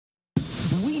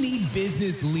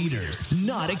business leaders,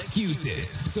 not excuses.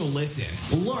 So listen,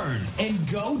 learn, and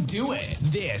go do it.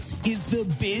 This is the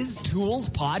Biz Tools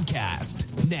Podcast.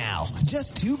 Now,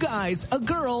 just two guys, a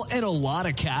girl, and a lot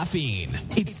of caffeine.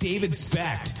 It's David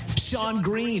Specht, Sean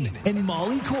Green, and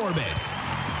Molly Corbett.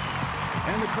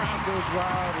 And the crowd goes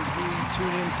wild as we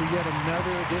tune in for yet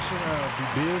another edition of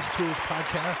the Biz Tools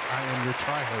Podcast. I am your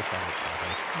tri-host.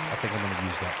 I think I'm going to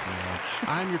use that from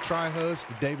now on. I'm your tri-host,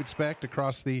 David Specht.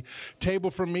 Across the table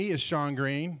from me is Sean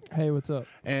Green. Hey, what's up?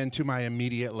 And to my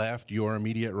immediate left, your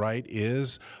immediate right,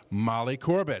 is Molly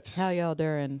Corbett. How y'all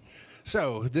doing?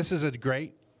 So this is a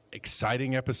great,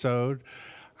 exciting episode.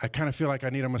 I kind of feel like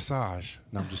I need a massage.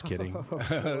 No, I'm just kidding.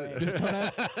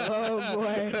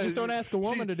 Just don't ask a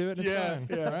woman to do it. And it's fine.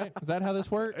 Yeah. Right? Is that how this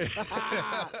works?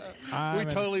 We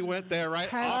totally went there right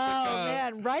off the cuff.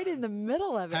 Man, right in the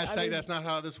middle of it. Hashtag that's not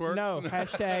how this works? No,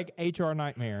 hashtag HR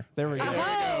nightmare. There we go. There we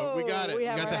go. We got it. We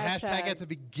have got the our hashtag hashtag at the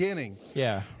beginning.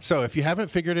 Yeah. So if you haven't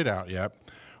figured it out yet,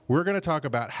 we're going to talk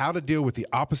about how to deal with the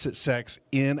opposite sex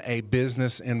in a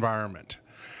business environment.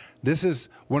 This is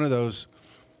one of those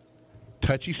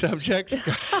touchy subjects.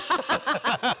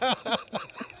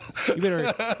 You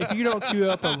better if you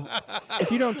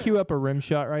don't cue up a rim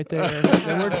shot right there,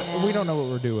 then we don't know what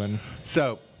we're doing.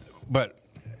 So, but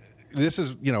this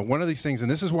is one of these things,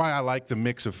 and this is why I like the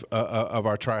mix of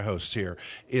our tri-hosts here.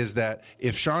 Is that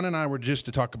if Sean and I were just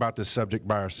to talk about this subject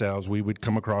by ourselves, we would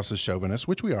come across as chauvinists,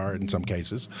 which we are in some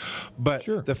cases. But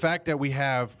Sure. The fact that we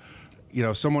have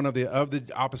someone of the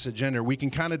opposite gender, we can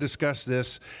kind of discuss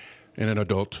this in an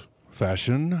adult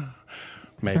fashion,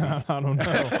 maybe. I don't know.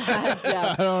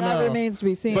 Yeah, don't that know. remains to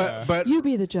be seen. But You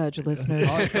be the judge, listeners.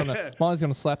 Molly's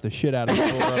gonna slap the shit out of you.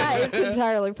 It's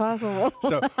entirely possible.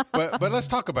 but let's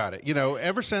talk about it.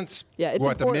 Ever since Yeah, it's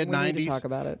the important. mid We need to '90s, talk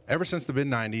about it. Ever since the mid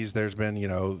 '90s, there's been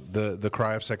the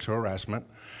cry of sexual harassment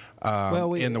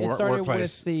in the it started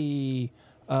workplace. with the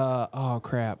oh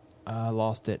crap, I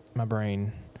lost it. My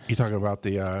brain. You talking about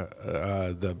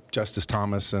the Justice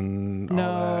Thomas and all that?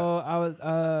 No, I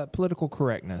was political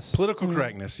correctness. Political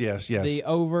correctness, yes. The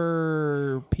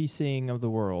over piecing of the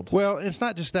world. Well, it's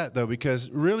not just that, though, because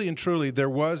really and truly there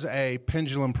was a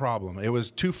pendulum problem. It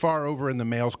was too far over in the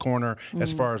male's corner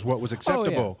as far as what was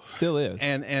acceptable. Oh, yeah. Still is.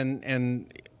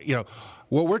 And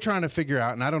what we're trying to figure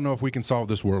out, and I don't know if we can solve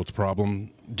this world's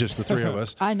problem, just the three of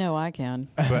us, I know I can.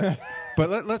 but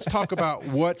let's talk about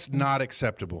what's not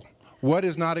acceptable. What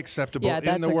is not acceptable Yeah, in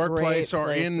that's the a workplace great or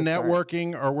place in to start.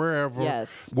 networking or wherever?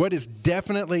 Yes. What is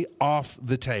definitely off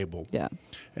the table? Yeah.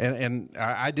 And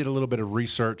I did a little bit of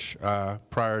research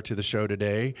prior to the show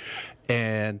today,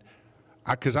 and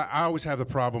because I always have the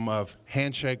problem of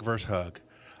handshake versus hug.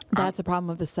 That's a problem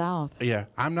of the South. Yeah,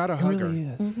 I'm not a hugger. really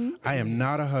is. Mm-hmm. I am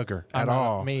not a hugger I'm at not-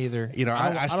 all. me either.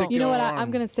 I stick You know the what? arm. I'm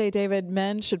going to say, David,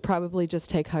 men should probably just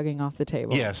take hugging off the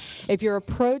table. Yes. If you're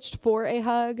approached for a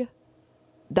hug,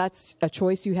 that's a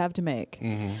choice you have to make.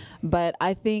 Mm-hmm. But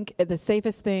I think the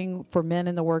safest thing for men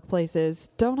in the workplace is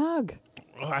don't hug.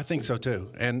 Well, I think so too,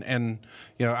 and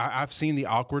I've seen the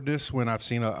awkwardness when I've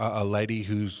seen a lady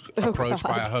who's approached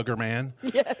by a hugger man.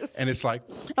 Yes. And it's like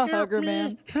A "Help hugger me,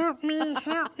 man. help me,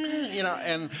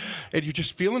 and you're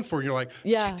just feeling for her. You're like,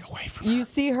 Yeah. get away from You her.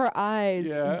 see her eyes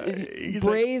Yeah. He's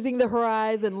braising the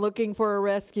horizon, looking for a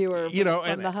rescuer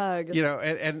from the hug.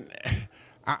 And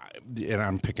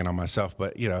I'm picking on myself,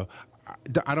 but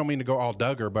I don't mean to go all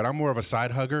Duggar, but I'm more of a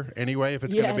side hugger anyway. If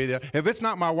it's going to be Yes. there, if it's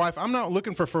not my wife, I'm not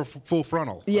looking for full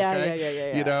frontal. Yeah,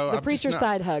 okay? yeah. The The preacher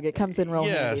side hug, it comes in real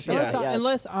Yes, handy. yes.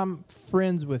 Unless I'm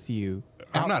friends with you.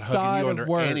 I'm not outside hugging you of under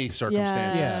work. any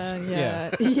circumstances.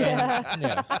 Yeah.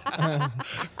 Yeah.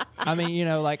 I mean,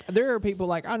 there are people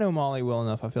like I know Molly well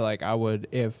enough. I feel like I would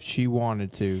if she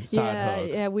wanted to side hug.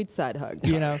 Yeah, we'd side hug.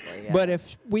 Yeah. But But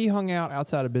if we hung out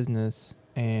outside of business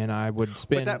and I would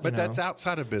spend, But that's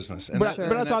outside of business. And But, Sure.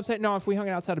 but that's what I'm saying. No, if we hung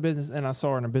out outside of business and I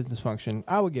saw her in a business function,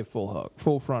 I would give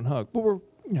full front hug. But we're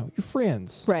you're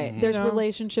friends, Right. There's You know?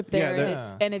 relationship Yeah,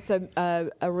 there, and it's a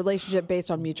relationship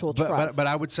based on mutual trust. But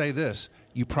I would say this: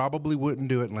 you probably wouldn't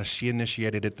do it unless she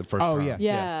initiated it the first Oh, time. yeah.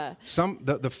 yeah.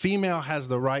 The female has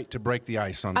the right to break the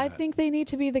ice on that. I think they need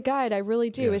to be the guide. I really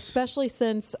do, Yes. especially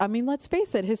since, let's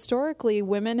face it, historically,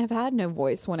 women have had no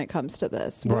voice when it comes to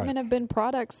this. Right. Women have been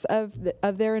products of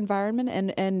their environment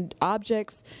and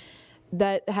objects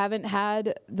that haven't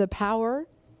had the power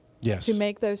yes. to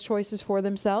make those choices for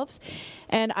themselves.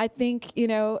 And I think,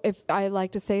 if I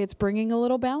like to say it's bringing a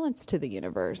little balance to the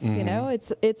universe,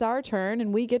 Mm-hmm. it's our turn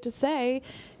and we get to say,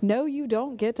 no, you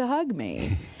don't get to hug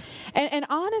me. And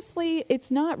honestly,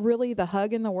 it's not really the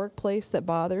hug in the workplace that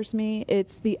bothers me.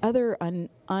 It's the other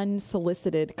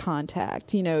unsolicited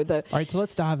contact. You know, All right, so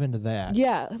let's dive into that.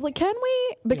 yeah, like, can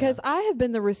we? Because I have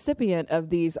been the recipient of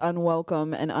these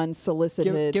unwelcome and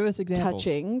unsolicited Give us examples.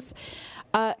 touchings.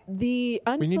 The need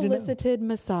to know. unsolicited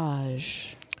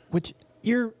massage. Which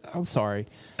I'm sorry.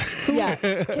 Yeah,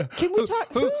 can we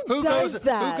talk? Who does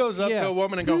that? Who goes up Yeah. to a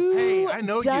woman and go, Who "Hey, I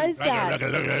know does you." that?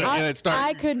 And it starts.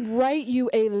 I could write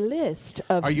you a list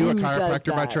of. Are you a who does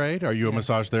chiropractor by that. trade? Are you a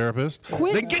massage therapist?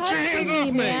 Quit Then get your touching hands me, off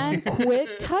me. man.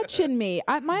 Quit touching me.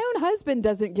 My own husband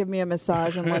doesn't give me a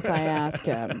massage unless I ask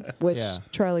him. Which, Yeah.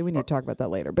 Charlie, we need to talk about that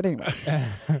later. But anyway.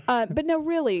 But no,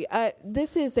 really,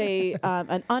 this is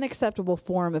an unacceptable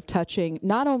form of touching,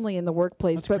 not only in the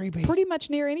workplace, That's but creepy. pretty much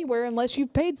near anywhere unless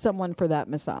you've paid someone for that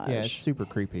massage. Yeah, it's super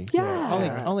creepy.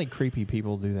 Yeah. Only creepy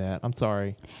people do that. I'm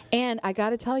sorry. And I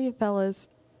got to tell you, fellas,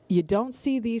 you don't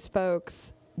see these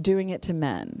folks doing it to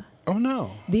men. Oh no!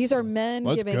 These are men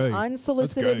That's giving gay.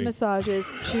 unsolicited That's gay. massages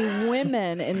to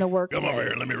women in the workplace. Come over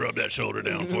here. Let me rub that shoulder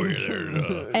down for you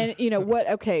there. And you know what?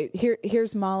 Okay,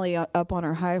 here's Molly up on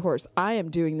her high horse. I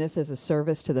am doing this as a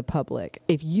service to the public.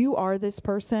 If you are this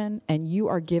person and you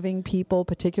are giving people,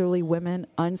 particularly women,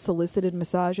 unsolicited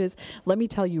massages, let me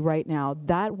tell you right now,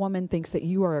 that woman thinks that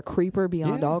you are a creeper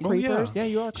beyond Yeah. all Oh, yeah. creepers. Yeah,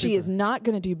 you are a She creeper. is not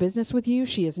going to do business with you.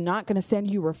 She is not going to send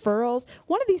you referrals.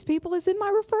 One of these people is in my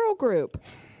referral group.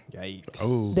 Yikes.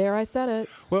 Oh, There, I said it.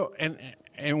 well, and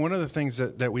one of the things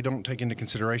that we don't take into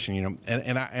consideration, you know,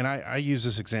 and I use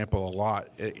this example a lot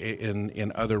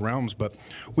in other realms, but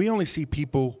we only see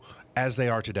people as they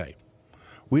are today.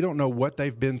 We don't know what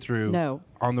they've been through No.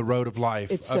 on the road of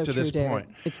life It's up so to true, this Derek. point.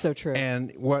 It's so true.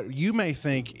 And what you may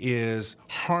think is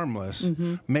harmless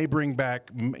may bring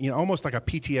back, you know, almost like a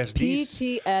PTSD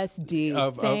PTSD.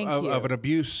 of Thank you. an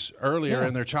abuse earlier Yeah.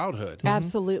 in their childhood.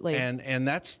 Absolutely. And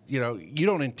that's, you know, you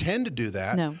don't intend to do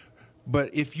that. No. But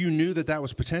if you knew that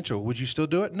was potential, would you still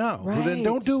do it? No. Well, then Right.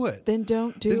 don't do it. Then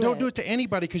don't do Then don't it. do it to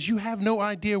anybody because you have no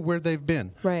idea where they've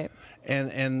been. Right.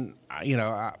 And you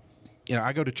know,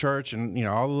 I go to church and, you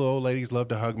know, all the old ladies love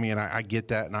to hug me, and I get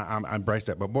that, and I embrace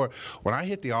that. But boy, when I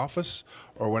hit the office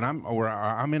or when I'm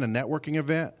in a networking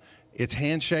event, it's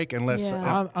handshake unless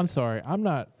Yeah. I'm sorry. I'm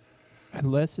not,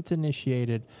 unless it's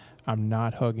initiated, I'm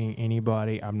not hugging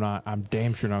anybody. I'm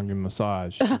damn sure not giving a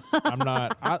massage. I'm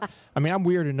not. I mean, I'm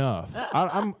weird enough.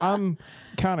 I'm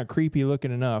kind of creepy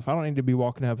looking enough. I don't need to be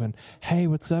walking up and, hey,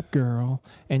 what's up, girl?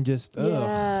 And just,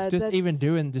 Yeah, just that's-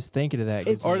 even just thinking of that.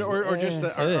 It's- gets- or just the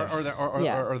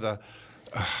Yeah. or the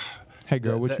hey,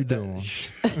 girl, what you the- doing?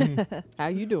 How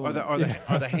you doing? or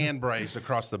the hand brace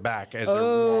across the back as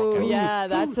Oh they're walking. yeah,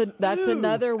 that's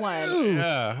another one.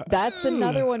 Yeah. That's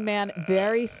another one, man.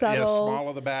 Very Yeah, subtle. small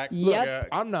of the back. Yep. Yeah.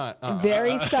 I'm not.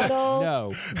 Very subtle.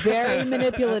 No. Very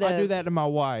manipulative. I do that to my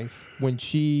wife when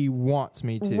she wants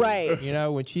me to. Right. You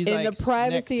know, when she's in like the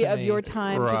privacy next to of me. your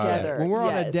time Right. together. When we're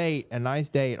on a Yes. date, a nice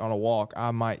date on a walk,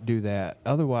 I might do that.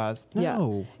 Otherwise, no, Yeah.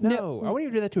 no. No. I wouldn't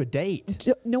even do that to a date.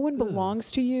 No one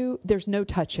belongs to you. There's no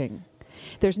touching.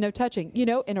 There's no touching. You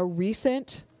know, in a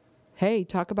recent, hey,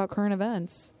 talk about current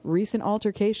events, recent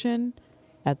altercation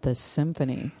at the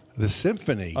symphony. The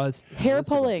symphony. Hair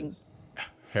pulling.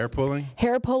 Hair pulling.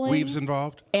 Hair pulling. Weaves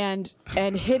involved. and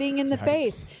hitting in the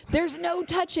face. There's no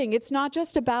touching. It's not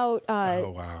just about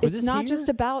wow. Was it's this not here? just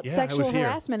about Yeah, it sexual was here.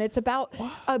 harassment. It's about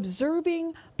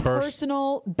observing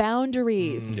personal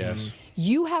boundaries. Yes.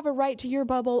 You have a right to your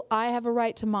bubble, I have a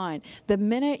right to mine. The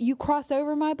minute you cross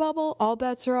over my bubble, all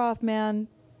bets are off, man.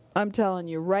 I'm telling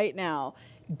you right now,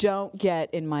 don't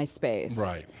get in my space.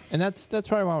 Right. And that's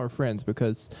probably why we're friends,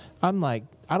 because I'm like,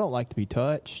 I don't like to be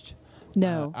touched.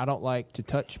 No. I don't like to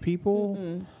touch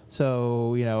people.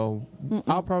 So, you know,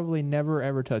 I'll probably never,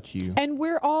 ever touch you. And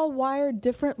we're all wired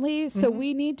differently, so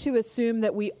we need to assume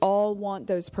that we all want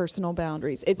those personal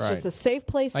boundaries. It's Right. just a safe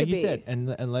place Like to you be. said, and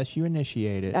unless you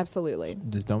initiate it, Absolutely.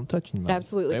 just don't touch anybody.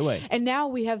 Absolutely. Stay away. And now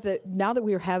now that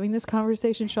we are having this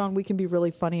conversation, Sean, we can be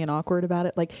really funny and awkward about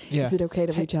it. Like, Yeah. is it okay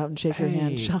to reach out and shake your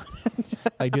hand, hey. Sean?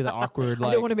 Like do the awkward, I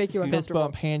like don't wanna make you fist uncomfortable.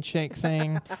 bump handshake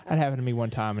thing. That happened to me one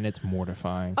time, and it's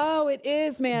mortifying. Oh, it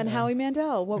is, man. Howie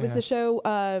Mandel. What was Yeah. the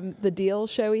show? The Deal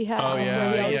show he had. Oh where he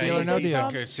yeah, always yeah. Deal or takes no He's deal.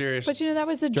 off. like a serious. But you know that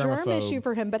was a germ Germaphobe. issue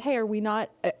for him. But hey, are we not?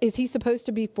 Is he supposed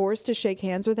to be forced to shake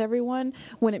hands with everyone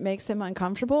when it makes him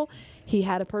uncomfortable? He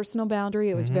had a personal boundary.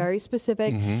 It was very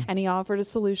specific, and he offered a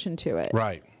solution to it.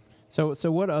 Right. So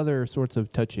what other sorts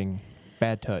of touching,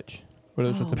 bad touch? What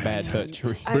other sorts of bad touch?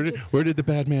 Where did the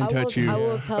bad man touch you? I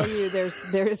will tell you, there's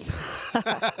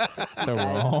So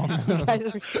wrong. you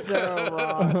guys are so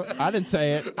wrong. I didn't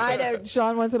say it. I know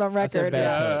Sean wants it on I said record. bad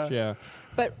Yeah. touch. Yeah.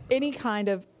 But any kind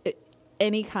of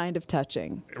any kind of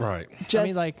touching. Right.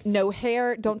 Just like- no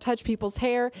hair. Don't touch people's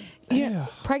hair. You know,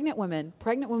 pregnant women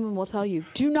will tell you,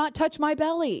 do not touch my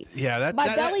belly. Yeah,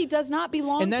 my belly does not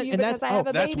belong And that- to you and because that's- I have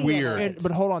a that's baby. weird. In it.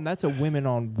 But hold on, that's a women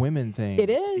on women thing. It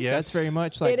is. Yes. That's very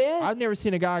much like It is. I've never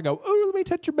seen a guy go, "Ooh, let me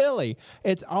touch your belly."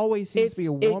 It's always seems to be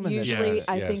a woman. It that usually, does.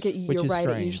 I Yes, think yes. Which you're is right. It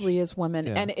strange. usually is women,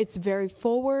 Yeah. and it's very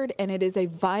forward, and it is a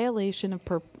violation of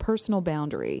personal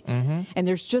boundary. Mm-hmm. And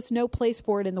there's just no place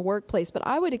for it in the workplace. But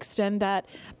I would extend that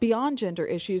beyond gender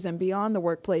issues and beyond the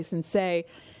workplace, and say,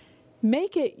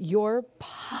 make it your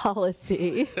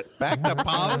policy Back to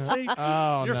policy.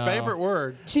 Your no. favorite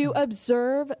word. to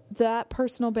observe that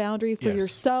personal boundary for Yes.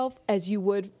 yourself as you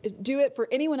would do it for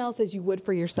anyone else as you would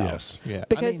for yourself. Yes. Yeah.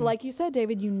 Because, I mean- like you said,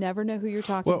 David, you never know who you're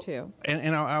talking to.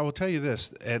 And I will tell you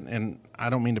this, and I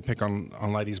don't mean to pick on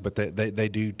ladies, but they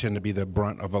do tend to be the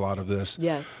brunt of a lot of this.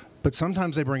 Yes. But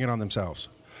sometimes they bring it on themselves.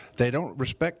 They don't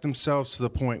respect themselves to the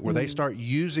point where they Mm. start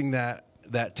using that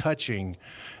touching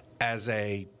as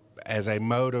a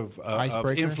mode of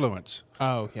Icebreaker? influence.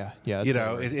 Oh yeah, yeah. You that's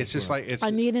know, what it is. it's just like it's. I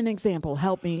need an example.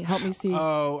 Help me see.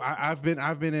 Oh, I've been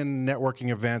in networking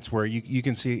events where you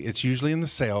can see it's usually in the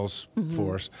sales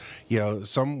force. You know,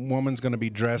 some woman's going to be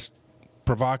dressed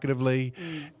provocatively,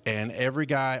 and every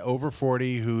guy over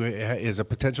 40 who is a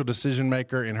potential decision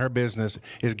maker in her business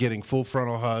is getting full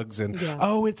frontal hugs and Yeah.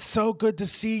 oh, it's so good to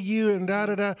see you and da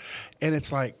da da, and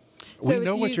it's like. So We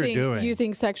know it's what you're doing.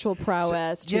 using sexual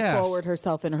prowess to yes. forward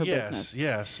herself in her yes, business.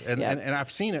 Yes, and, Yeah. and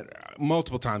I've seen it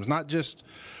multiple times. Not just,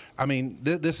 I mean,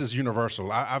 this is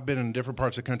universal. I've been in different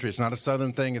parts of the country. It's not a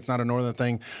southern thing. It's not a northern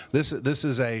thing. This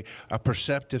is a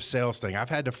perceptive sales thing. I've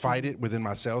had to fight it within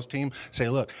my sales team. Say,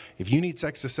 look, if you need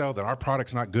sex to sell, then our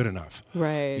product's not good enough.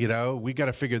 Right. You know, we got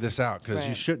to figure this out because you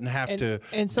Right. shouldn't have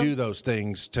And- to do those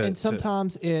things. And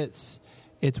sometimes it's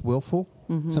willful.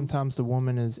 Mm-hmm. Sometimes the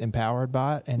woman is empowered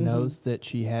by it and knows that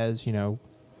she has, you know,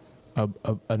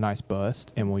 a nice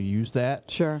bust and will use that.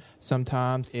 Sure.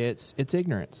 Sometimes it's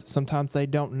ignorance. Sometimes they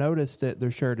don't notice that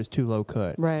their shirt is too low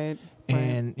cut. Right.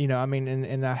 And you know, I mean,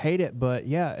 and I hate it, but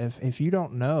yeah, if you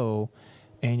don't know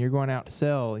and you're going out to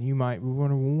sell, you might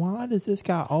wonder, why does this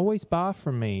guy always buy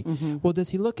from me? Well, does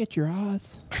he look at your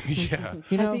eyes? yeah.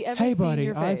 You Has know, he ever hey seen buddy,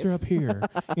 your eyes face? are up here.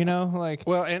 You know, like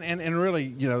Well, and really,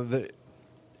 you know,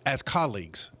 as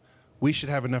colleagues, we should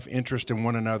have enough interest in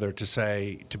one another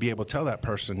to be able to tell that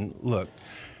person, look,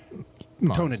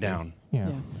 tone it down. Yeah.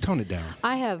 Yeah. Tone it down.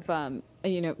 I have,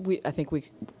 you know, I think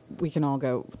we can all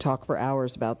go talk for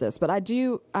hours about this, but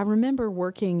I remember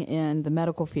working in the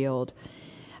medical field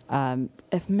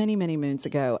many, many moons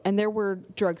ago, and there were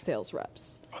drug sales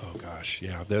reps. Oh gosh,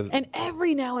 yeah. And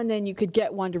every now and then you could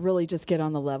get one to really just get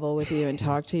on the level with you and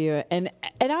talk to you. And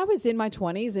I was in my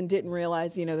 20s and didn't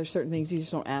realize, you know, there's certain things you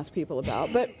just don't ask people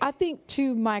about. But I think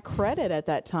to my credit at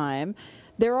that time,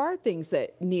 there are things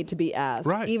that need to be asked,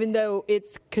 Right. even though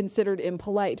it's considered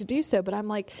impolite to do so. But I'm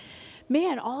like,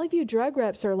 man, all of you drug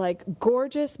reps are like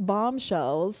gorgeous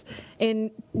bombshells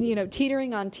and, you know,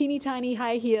 teetering on teeny tiny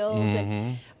high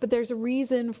heels. But there's a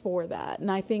reason for that. And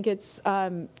I think it's,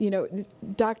 you know,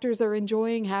 doctors are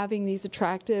enjoying having these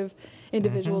attractive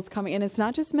individuals coming. And it's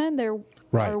not just men. There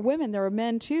Right. are women. There are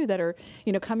men, too, that are,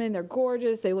 you know, come in. They're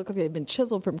gorgeous. They look like they've been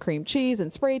chiseled from cream cheese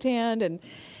and spray tanned. And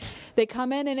they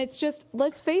come in and it's just,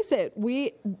 let's face it,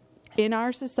 in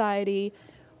our society,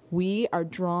 we are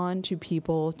drawn to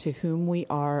people to whom we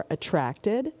are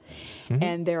attracted,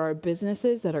 and there are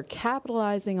businesses that are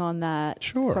capitalizing on that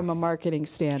Sure. from a marketing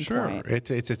Sure, standpoint.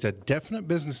 it's a definite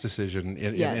business decision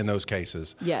Yes. in those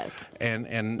cases. Yes.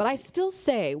 And But I still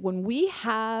say when we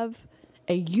have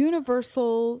a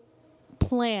universal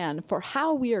plan for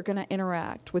how we are going to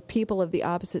interact with people of the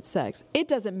opposite sex, it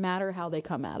doesn't matter how they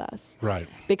come at us. Right.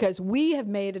 Because we have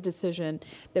made a decision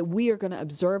that we are going to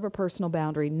observe a personal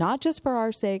boundary, not just for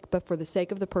our sake, but for the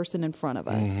sake of the person in front of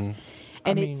us. And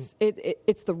I mean-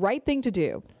 it's the right thing to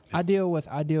do. I deal with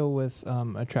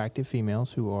attractive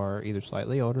females who are either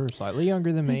slightly older or slightly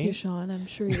younger than Thank me. you, Sean. I'm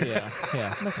sure you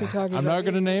Yeah. must be talking I'm about not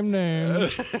going to me. name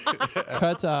names.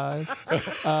 Cut ties.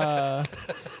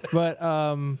 But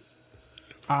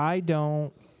I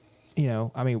don't, you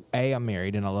know, I mean, I'm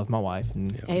married and I love my wife,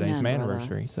 and today's Amen, my brother.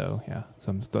 anniversary. So, yeah.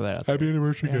 So I'm just throw that out there. Happy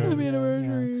anniversary, guys. Happy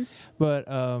anniversary. But,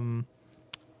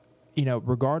 you know,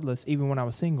 regardless, even when I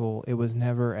was single, it was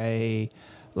never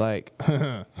like,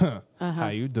 how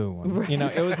you doing? You know,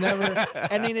 it was never,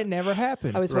 and then it never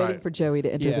happened. I was waiting for Joey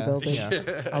to enter the building.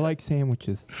 Yeah. I like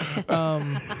sandwiches.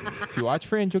 If you watch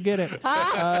Friends, you'll get it. It's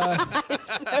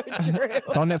so true.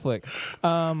 It's on Netflix.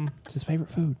 It's his favorite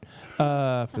food.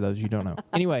 For those of you who don't know.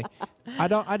 Anyway,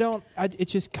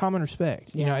 it's just common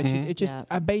respect. You know, it's just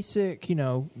a basic, you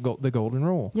know, the golden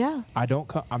rule. Yeah. I don't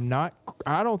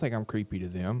think I'm creepy to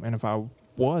them. And if I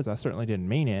was, I certainly didn't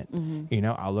mean it. You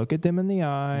know, I look at them in the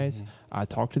eyes. I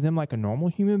talk to them like a normal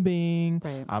human being.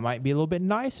 Right. I might be a little bit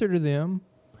nicer to them.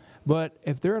 But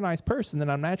if they're a nice person, then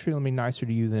I'm naturally going to be nicer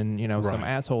to you than, you know, some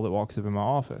asshole that walks up in my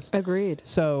office. Agreed.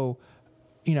 So,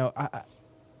 you know,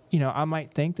 I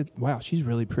might think that, wow, she's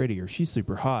really pretty or she's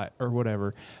super hot or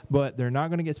whatever, but they're not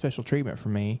going to get special treatment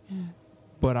from me.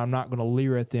 But I'm not going to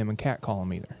leer at them and catcall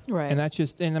them either. Right. And that's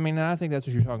just, and I mean, and I think that's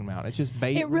what you're talking about. It's just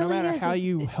It really no matter is. how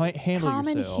you handle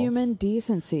Common yourself. human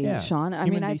decency, Yeah, Sean. I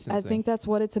human mean, I decency. think that's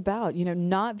what it's about. You know,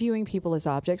 not viewing people as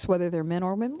objects, whether they're men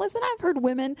or women. Listen, I've heard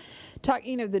women talk,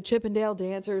 you know, the Chippendale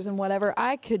dancers and whatever.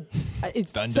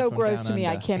 It's Thunder so from gross Down to me.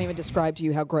 I Under. can't even describe to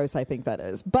you how gross I think that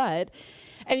is. But,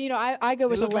 and you know, I go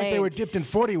They with look Elaine. like they were dipped in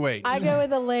 40 weight. I go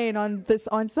with Elaine on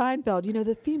Seinfeld. You know,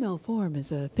 the female form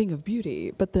is a thing of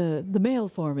beauty, but the male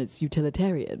form is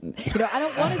utilitarian. You know, I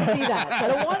don't want to see that. I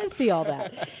don't want to see all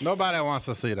that. Nobody wants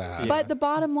to see that. But the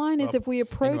bottom line is, if we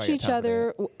approach anyway, each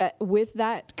other with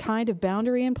that kind of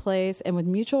boundary in place and with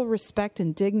mutual respect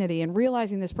and dignity, and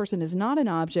realizing this person is not an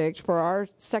object for our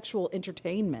sexual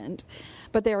entertainment,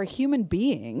 but they're a human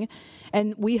being,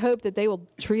 and we hope that they will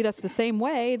treat us the same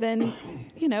way, then,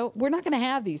 you know, we're not going to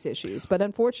have these issues. But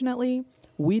unfortunately,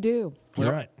 we do.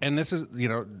 You're right. And this is, you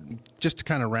know, just to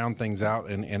kind of round things out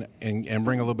and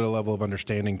bring a little bit of level of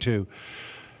understanding too.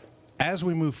 As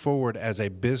we move forward as a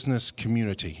business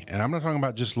community, and I'm not talking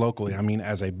about just locally, I mean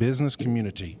as a business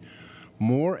community,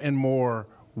 more and more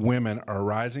women are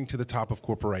rising to the top of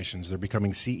corporations. They're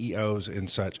becoming CEOs and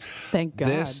such. Thank God.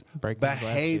 This Breaking the glass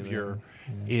behavior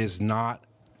is not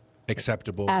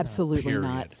acceptable. Absolutely period.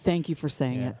 not. Thank you for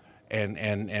saying it.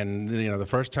 And you know, the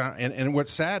first time, and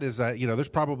what's sad is that, you know, there's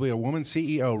probably a woman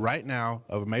CEO right now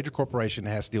of a major corporation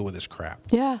that has to deal with this crap.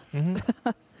 Yeah.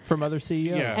 From other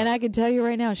CEOs. Yeah. And I can tell you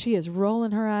right now, she is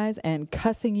rolling her eyes and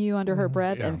cussing you under her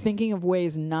breath Yeah. and thinking of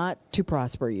ways not to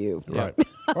prosper you. Right.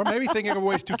 Or maybe thinking of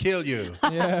ways to kill you.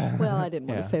 Yeah. Well, I didn't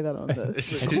want Yeah. to say that on the. And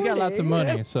she's got lots of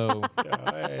money, so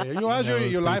Hey, you know,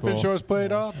 Those your life people. insurance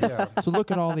paid off? Yeah. so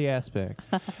look at all the aspects.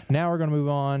 Now we're going to move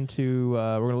on to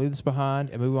we're going to leave this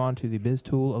behind and move on to the biz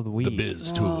tool of the week. The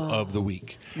biz tool of the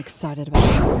week. I'm excited about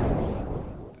it.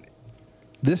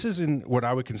 This is in what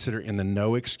I would consider in the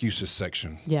no excuses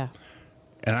section. Yeah.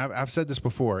 And I've said this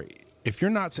before. If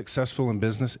you're not successful in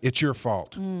business, it's your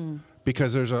fault.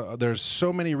 Because there's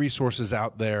so many resources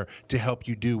out there to help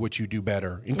you do what you do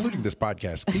better, including this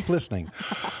podcast. Keep listening.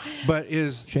 But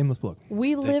Shameless plug.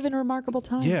 We live in remarkable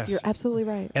times. Yes. You're absolutely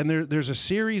right. and there's a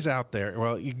series out there.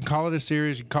 Well, you can call it a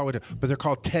series, you can call it, but they're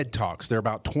called TED Talks. They're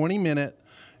about 20-minute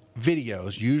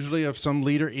videos, usually of some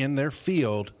leader in their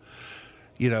field,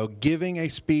 you know, giving a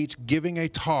speech, giving a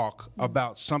talk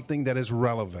about something that is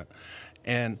relevant.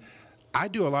 And I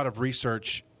do a lot of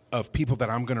research of people that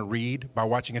I'm going to read by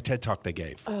watching a TED Talk they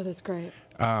gave. Oh, that's great.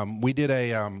 We did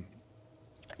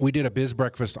a biz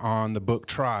breakfast on the book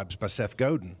Tribes by Seth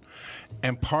Godin,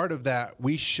 and part of that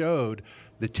we showed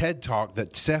the TED Talk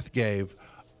that Seth gave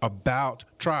about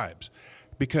tribes,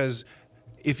 because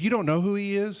if you don't know who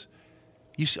he is,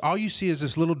 all you see is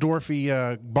this little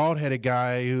dwarfy, bald-headed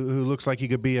guy who looks like he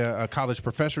could be a college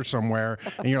professor somewhere,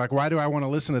 and you're like, why do I want to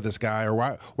listen to this guy, or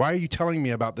why are you telling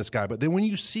me about this guy? But then when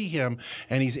you see him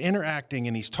and he's interacting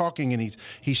and he's talking and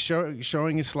he's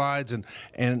showing his slides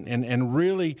and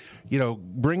really, you know,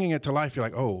 bringing it to life, you're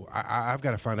like, oh, I've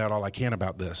got to find out all I can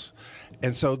about this.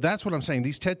 And so that's what I'm saying.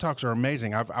 These TED Talks are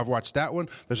amazing. I've watched that one.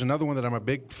 There's another one that I'm a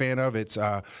big fan of. It's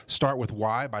Start With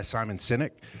Why by Simon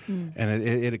Sinek. And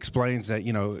it explains that,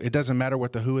 you know, it doesn't matter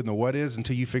what the who and the what is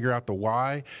until you figure out the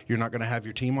why. You're not going to have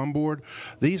your team on board.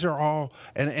 These are all,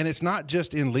 and it's not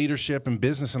just in leadership and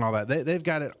business and all that. They've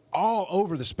got it all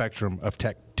over the spectrum of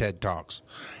TED Talks.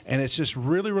 And it's just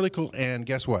really, really cool. And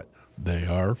guess what? They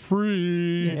are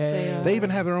free. Yes, they are. They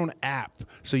even have their own app,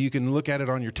 so you can look at it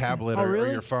on your tablet Oh, or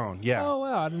really? your phone. Yeah. Oh,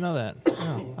 wow. I didn't know that.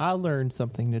 Oh, I learned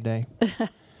something today.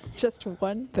 Just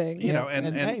one thing. You know,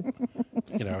 and hey,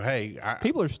 you know, hey,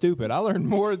 people are stupid. I learned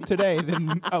more today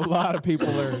than a lot of people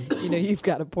learned. You know, you've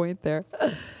got a point there.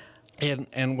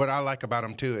 and what I like about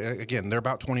them too, again, they're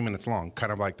about 20 minutes long,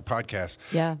 kind of like the podcast.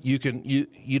 Yeah.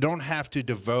 You don't have to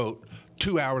devote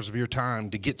 2 hours of your time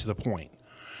to get to the point.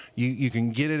 you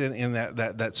can get it in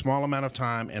that small amount of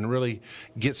time and really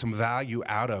get some value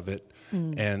out of it.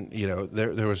 And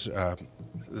there was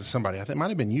somebody, I think it might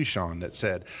have been you, Sean, that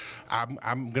said,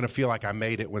 I'm going to feel like I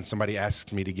made it when somebody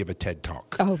asks me to give a TED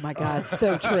Talk. Oh my God,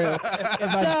 so true.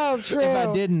 So true. If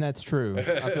I didn't, that's true.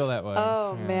 I feel that way.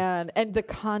 Oh man, and the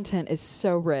content is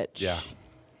so rich. Yeah.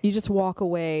 You just walk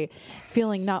away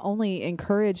feeling not only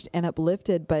encouraged and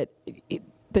uplifted, but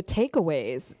the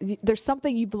takeaways. There's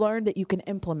something you've learned that you can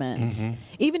implement,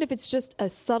 even if it's just a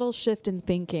subtle shift in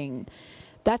thinking.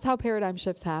 That's how paradigm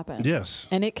shifts happen. Yes.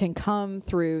 And it can come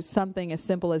through something as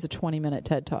simple as a 20-minute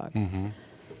TED Talk.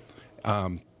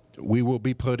 We will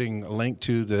be putting a link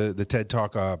to the TED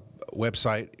Talk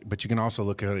website, but you can also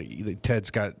look at it.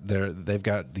 They've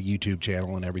got the YouTube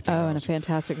channel and everything else. And a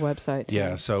fantastic website too.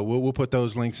 Yeah, so we'll put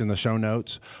those links in the show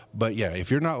notes. But yeah,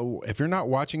 if you're not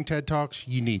watching TED Talks,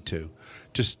 you need to.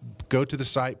 Just go to the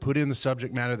site, put in the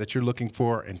subject matter that you're looking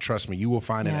for, and trust me, you will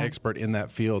find an expert in that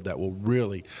field that will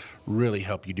really, really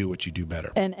help you do what you do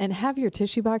better. And have your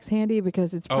tissue box handy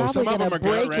because it's probably going to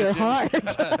break your heart.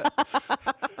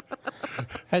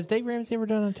 Has Dave Ramsey ever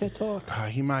done a TED Talk?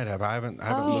 He might have. I haven't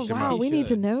looked him up. We need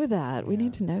to know that. We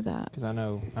need to know that. Because I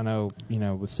know,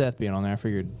 with Seth being on there, I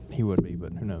figured he would be,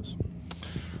 but who knows?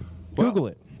 Well, Google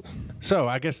it. So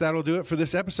I guess that'll do it for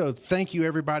this episode. Thank you,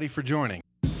 everybody, for joining.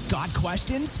 Got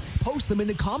questions? Post them in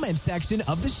the comments section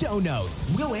of the show notes.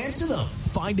 We'll answer them.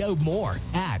 Find out more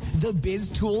at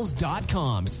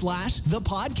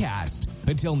thebiztools.com/thepodcast.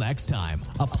 Until next time,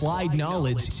 applied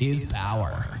knowledge is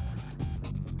power.